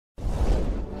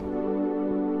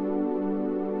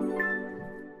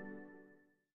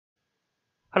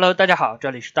Hello， 大家好，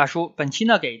这里是大叔。本期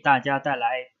呢，给大家带来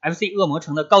FC 恶魔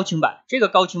城的高清版。这个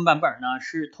高清版本呢，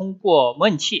是通过模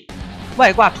拟器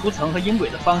外挂图层和音轨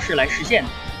的方式来实现的，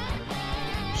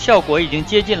效果已经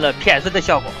接近了 PS 的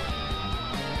效果。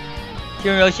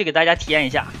进入游戏给大家体验一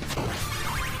下。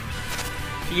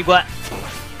第一关，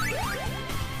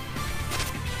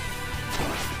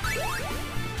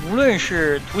无论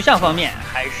是图像方面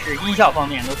还是音效方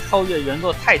面，都超越原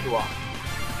作太多。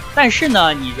但是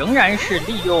呢，你仍然是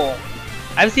利用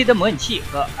FC 的模拟器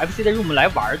和 FC 的 ROM 来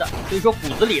玩的，所以说骨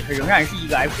子里它仍然是一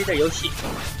个 FC 的游戏，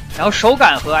然后手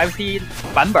感和 FC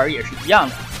版本也是一样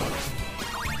的，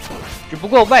只不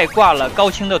过外挂了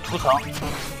高清的图层，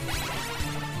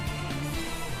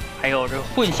还有这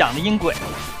混响的音轨。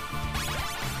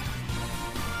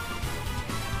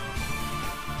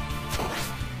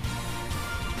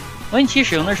模拟器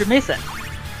使用的是 MESEN，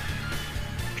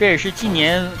 这也是近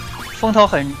年风头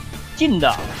很近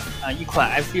的一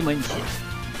款 FC 模拟器。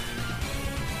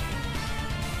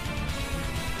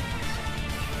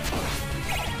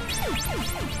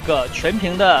个全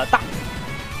屏的大，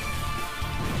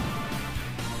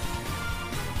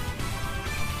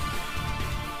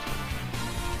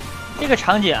这个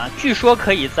场景啊，据说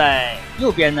可以在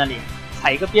右边那里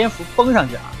踩一个蝙蝠崩上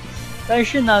去啊，但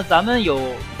是呢，咱们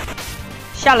有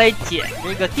下来捡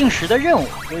这个定时的任务，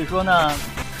所以说呢，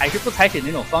还是不采取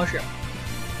那种方式。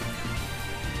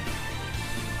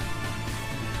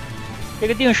这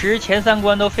个定时前3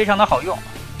关都非常的好用。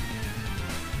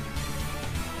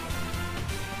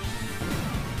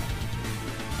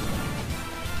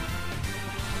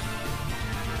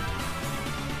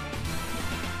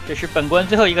这是本关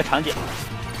最后一个场景。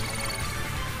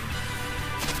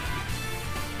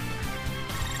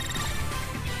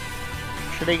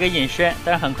是的一个隐身，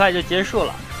但是很快就结束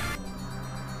了。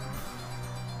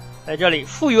在这里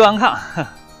负隅顽抗，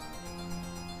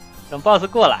等 BOSS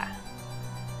过来。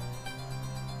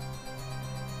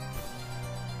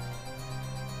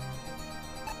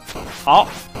好，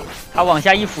他往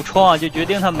下一俯冲啊，就决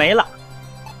定他没了。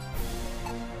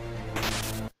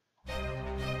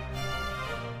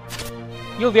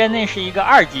右边那是一个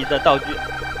2级的道具，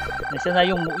那现在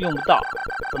用不到，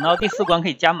等到第4关可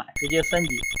以加满，直接3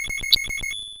级。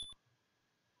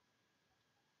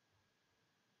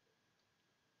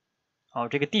哦，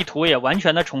这个地图也完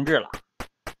全的重置了。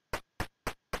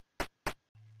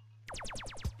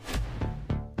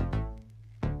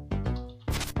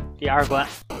第2关，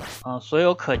所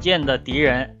有可见的敌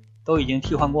人都已经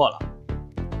替换过了，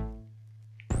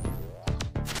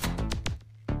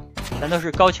全都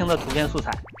是高清的图片素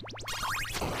材。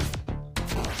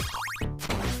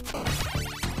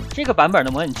这个版本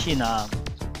的模拟器呢，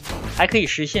还可以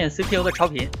实现 CPU 的超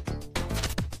频，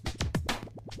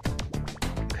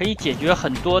可以解决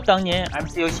很多当年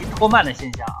FC 游戏拖慢的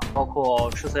现象，包括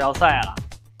赤色要塞了，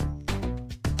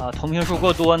同屏数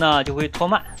过多呢就会拖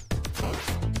慢。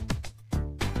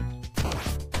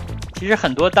其实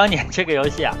很多当年这个游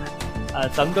戏啊，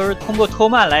咱们都是通过拖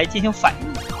慢来进行反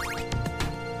应的，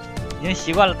已经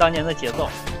习惯了当年的节奏。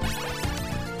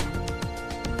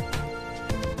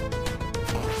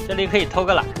这里可以偷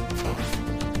个懒，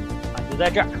就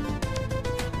在这儿，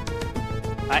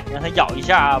哎，让它咬一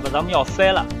下啊，把咱们咬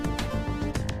飞了。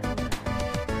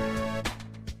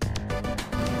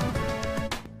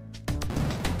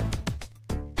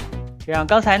这样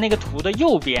刚才那个图的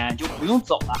右边就不用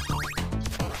走了。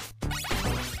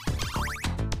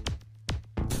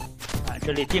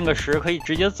这里定个时可以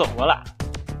直接走过来。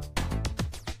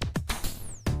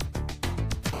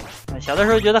小的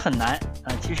时候觉得很难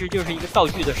其实就是一个道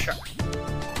具的事儿。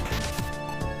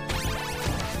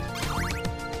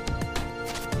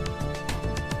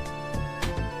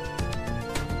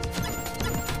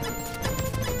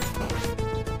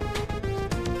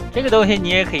这个东西你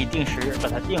也可以定时把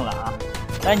它定了啊，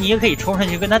但你也可以冲上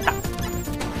去跟它打，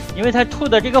因为它吐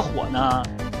的这个火呢，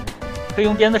可以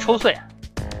用鞭子抽碎。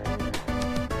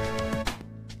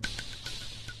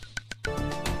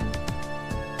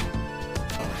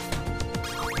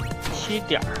7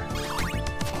点，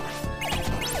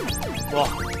哇，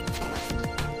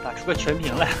打出个全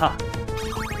屏来哈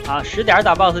！10点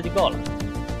打 BOSS 就够了。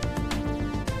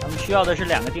咱们需要的是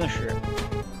2个定时。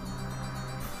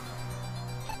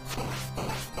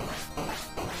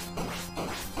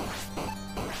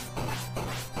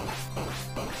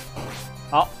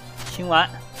好，清完。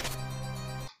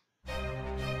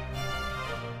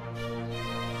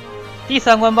第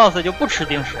3关 BOSS 就不吃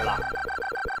定时了。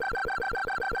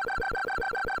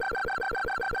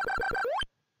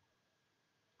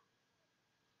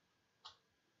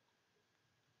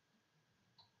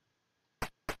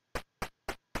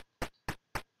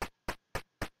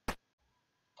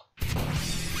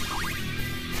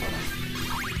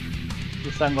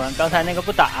3关，刚才那个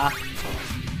不打。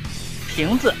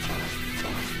瓶子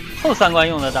后3关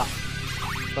用得到，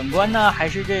本关呢还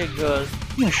是这个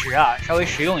定时啊稍微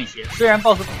实用一些，虽然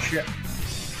BOSS 不吃。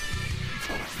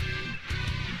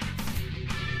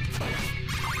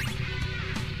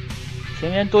前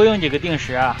面多用几个定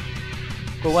时啊，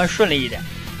过关顺利一点。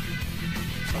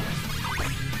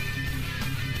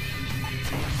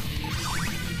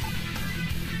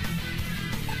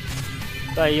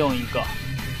再用一个，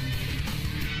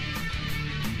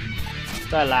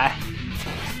再来。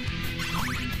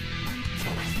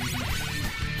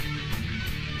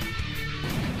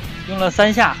用了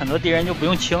3下，很多敌人就不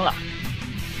用清了。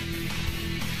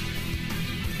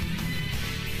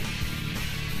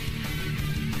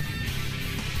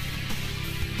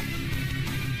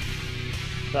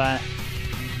3，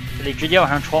这里直接往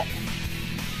上冲。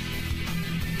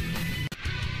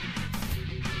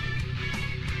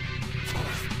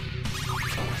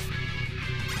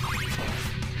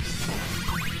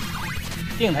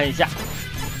定他一下。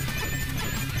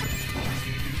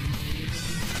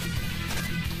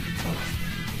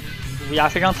乌鸦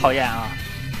非常讨厌啊！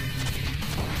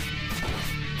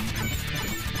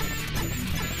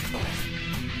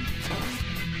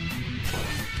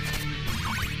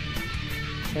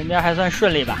前边还算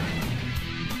顺利吧？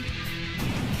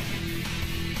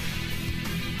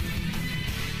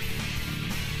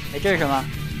哎，这是什么？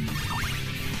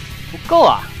不够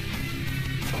啊！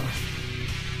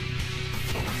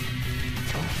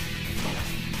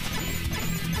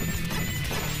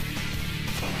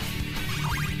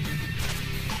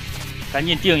赶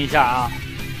紧定一下啊！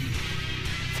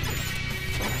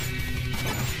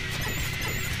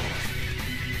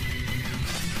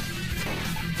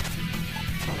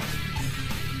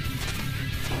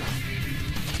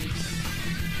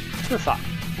是法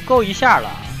不够1下了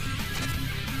啊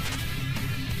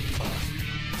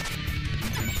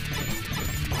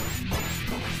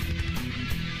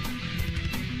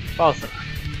！BOSS，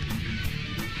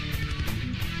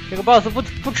 这个 BOSS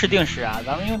不吃定时啊，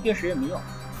咱们用定时也没用。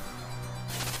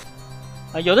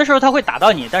有的时候他会打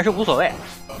到你，但是无所谓。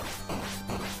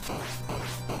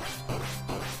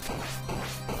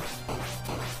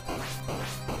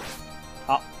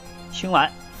好，清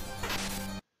完。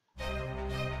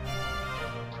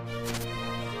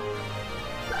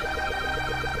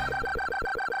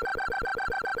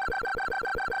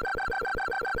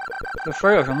这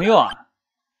分有什么用啊？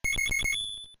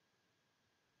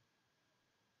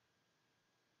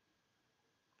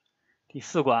第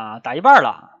4关啊，打一半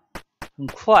了。很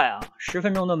快啊，10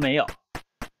分钟都没有。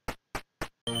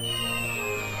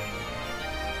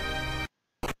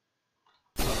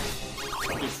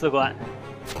第4关，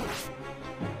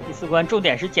第4关重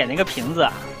点是捡那个瓶子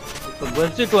啊，本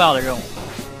关最重要的任务。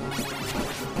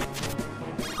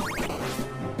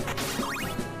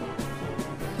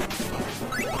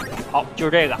好，就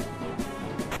是这个，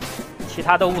其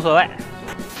他都无所谓。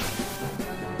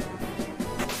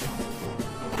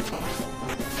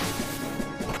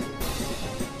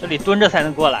这里蹲着才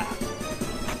能过来，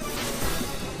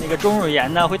那个钟乳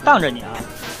岩呢会挡着你啊，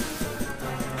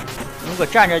如果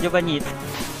站着就把你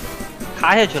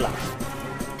卡下去了。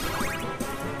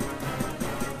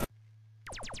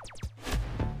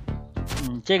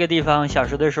这个地方小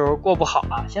时的时候过不好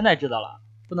啊，现在知道了，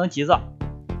不能急躁。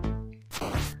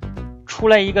出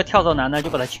来一个跳蚤男呢，就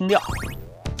把它清掉。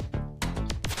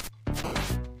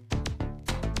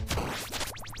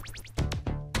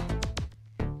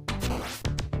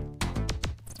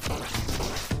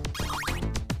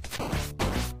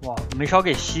哇，没少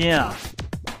给心啊！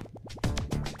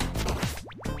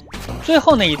最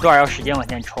后那一段要使劲往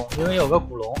前冲，因为有个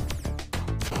古龙。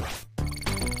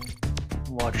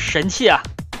哇，这神器啊！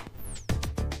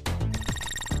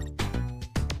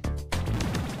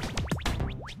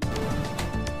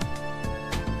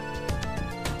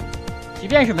即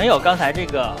便是没有刚才这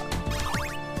个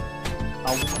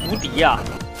无敌啊，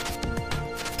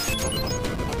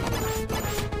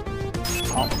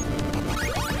好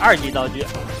，2级道具，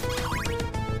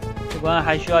这关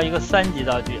还需要一个3级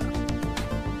道具。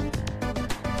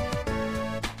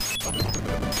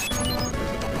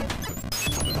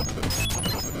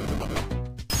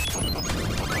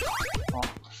好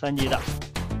，3级的。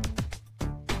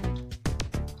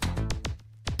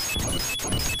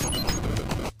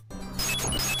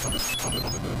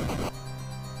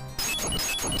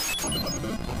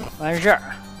完事儿，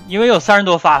因为有30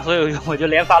多发，所以我就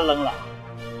连发扔了。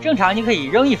正常你可以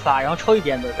扔1发，然后抽一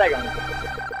鞭子，再扔1发。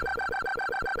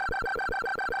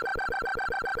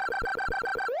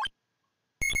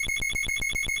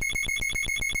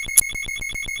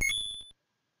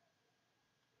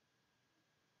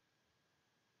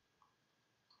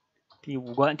第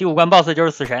五关 BOSS 就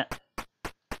是死神。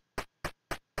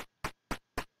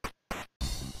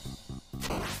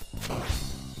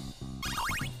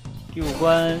第5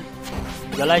关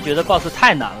原来觉得 BOSS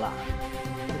太难了，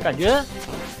感觉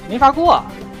没法过。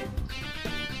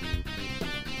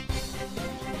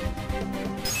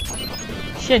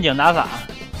陷阱打法。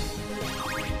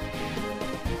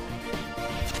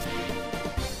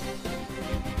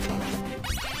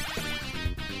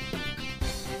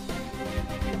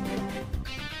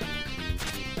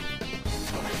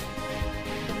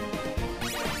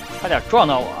差点撞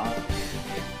到我啊！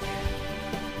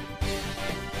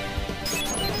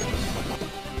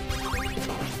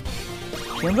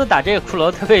瓶子打这个骷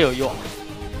髅特别有用。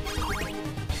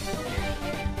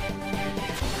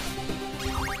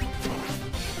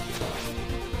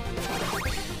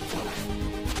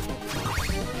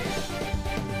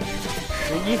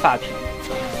11发瓶，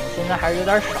现在还是有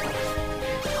点少。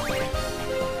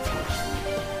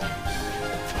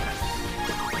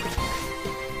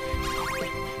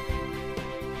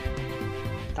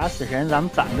打死神，咱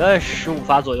们攒个15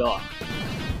发左右啊！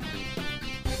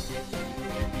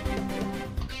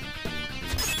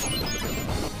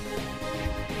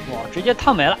哇，直接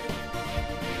烫没了！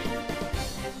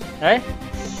哎，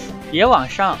别往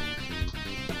上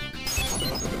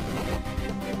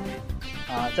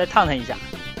啊！再烫他一下。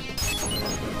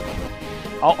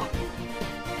好，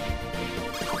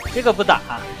这个不打，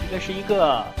这个是一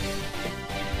个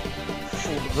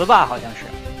斧子吧，好像是。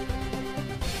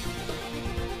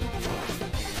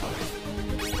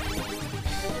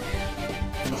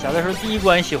小的时候第1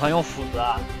关喜欢用斧子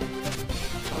啊，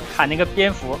砍那个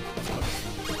蝙蝠。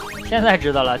现在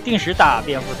知道了，定时打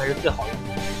蝙蝠才是最好用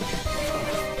的。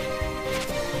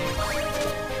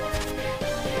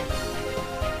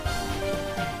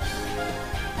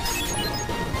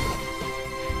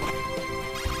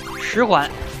10环。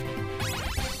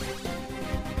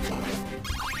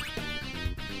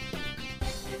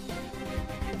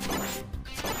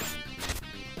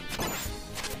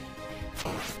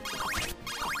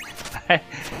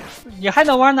你还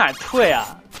能往哪退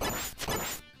啊？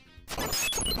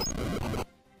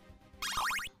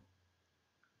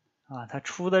啊，他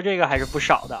出的这个还是不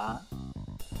少的啊。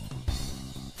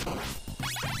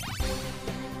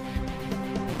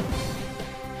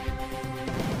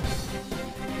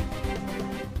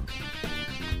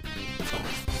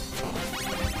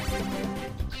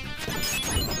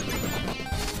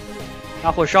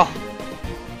拿火烧。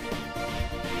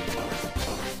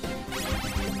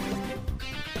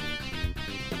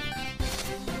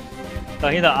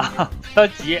等一等啊，不要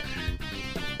急。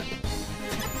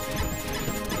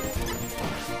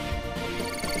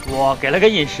我给了个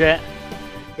隐身，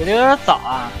给的有点早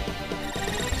啊。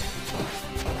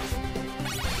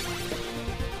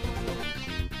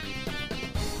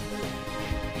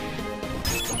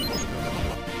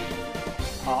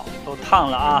好，都烫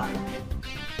了啊，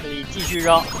可以继续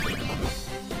扔。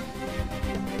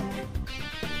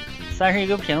31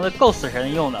个瓶子够死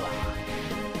神用的了。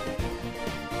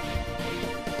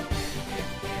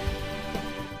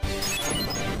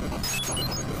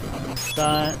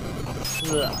3、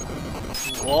4、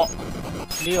5、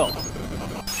6、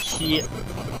7、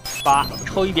8，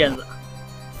抽一鞭子，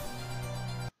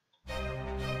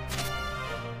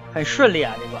很顺利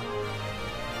啊，这个。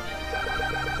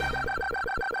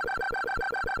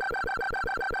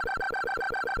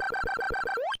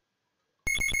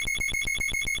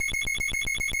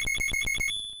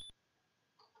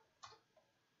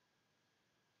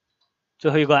最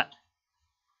后一关。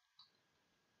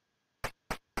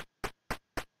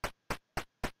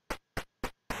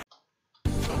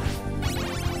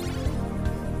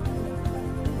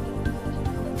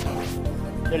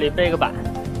这里背个板，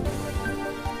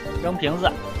扔瓶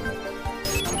子。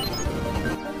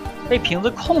被瓶子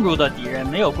控住的敌人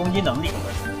没有攻击能力，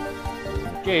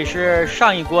这也是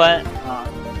上一关啊，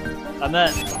咱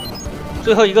们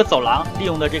最后一个走廊利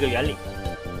用的这个原理。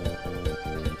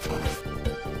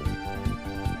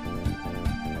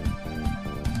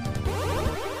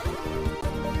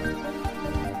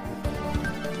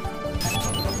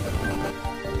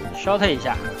烧他一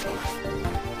下。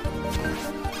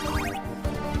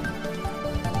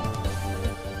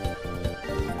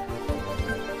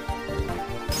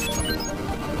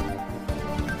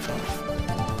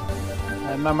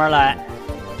来，慢慢来。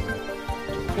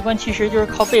这关其实就是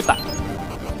靠背板。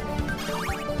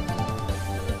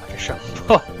这什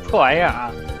么破玩意儿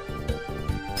啊！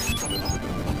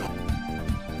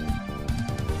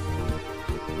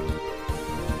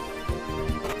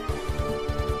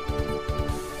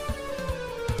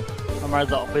慢慢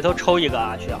走，回头抽一个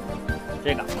啊，需要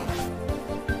这个。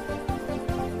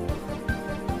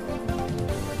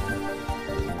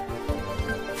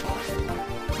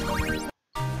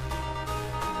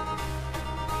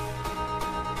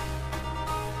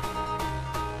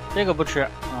这个不吃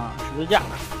啊，十字架。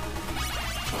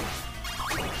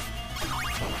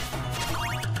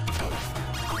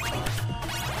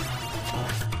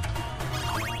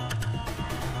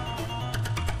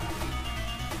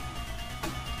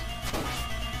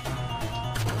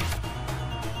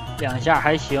2下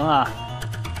还行啊。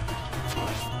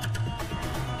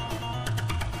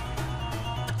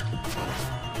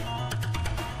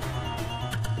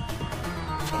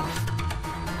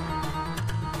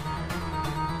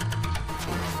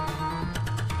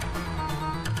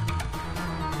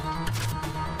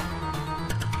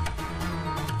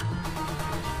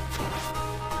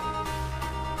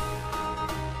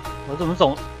我怎么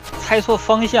总猜错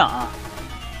方向啊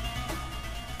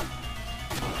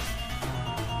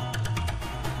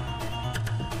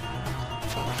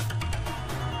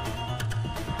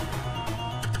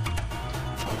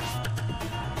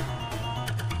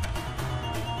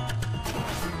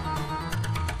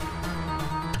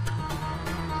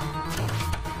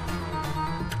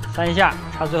？3下，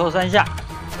差最后3下。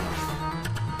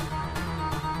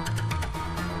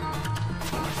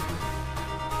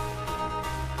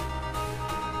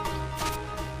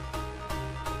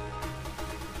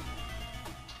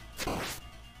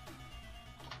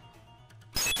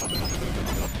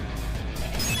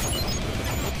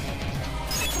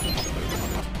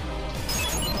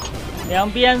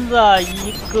2鞭子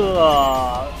一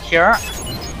个瓶儿，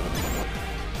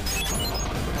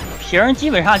瓶儿基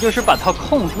本上就是把它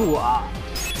控住啊，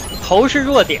头是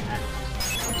弱点。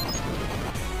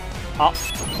好，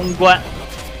通关。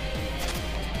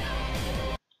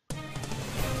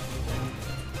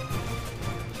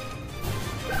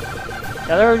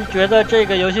小豆儿觉得这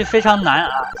个游戏非常难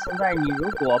啊，现在你如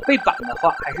果背板的话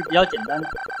还是比较简单的。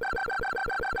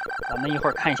咱们一会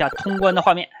儿看一下通关的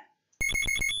画面。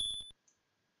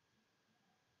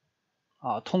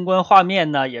啊，通关画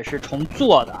面呢也是重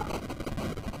做的。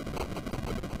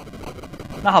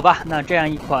那好吧，那这样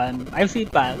一款 FC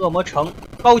版恶魔城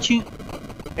高清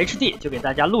HD 就给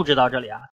大家录制到这里啊。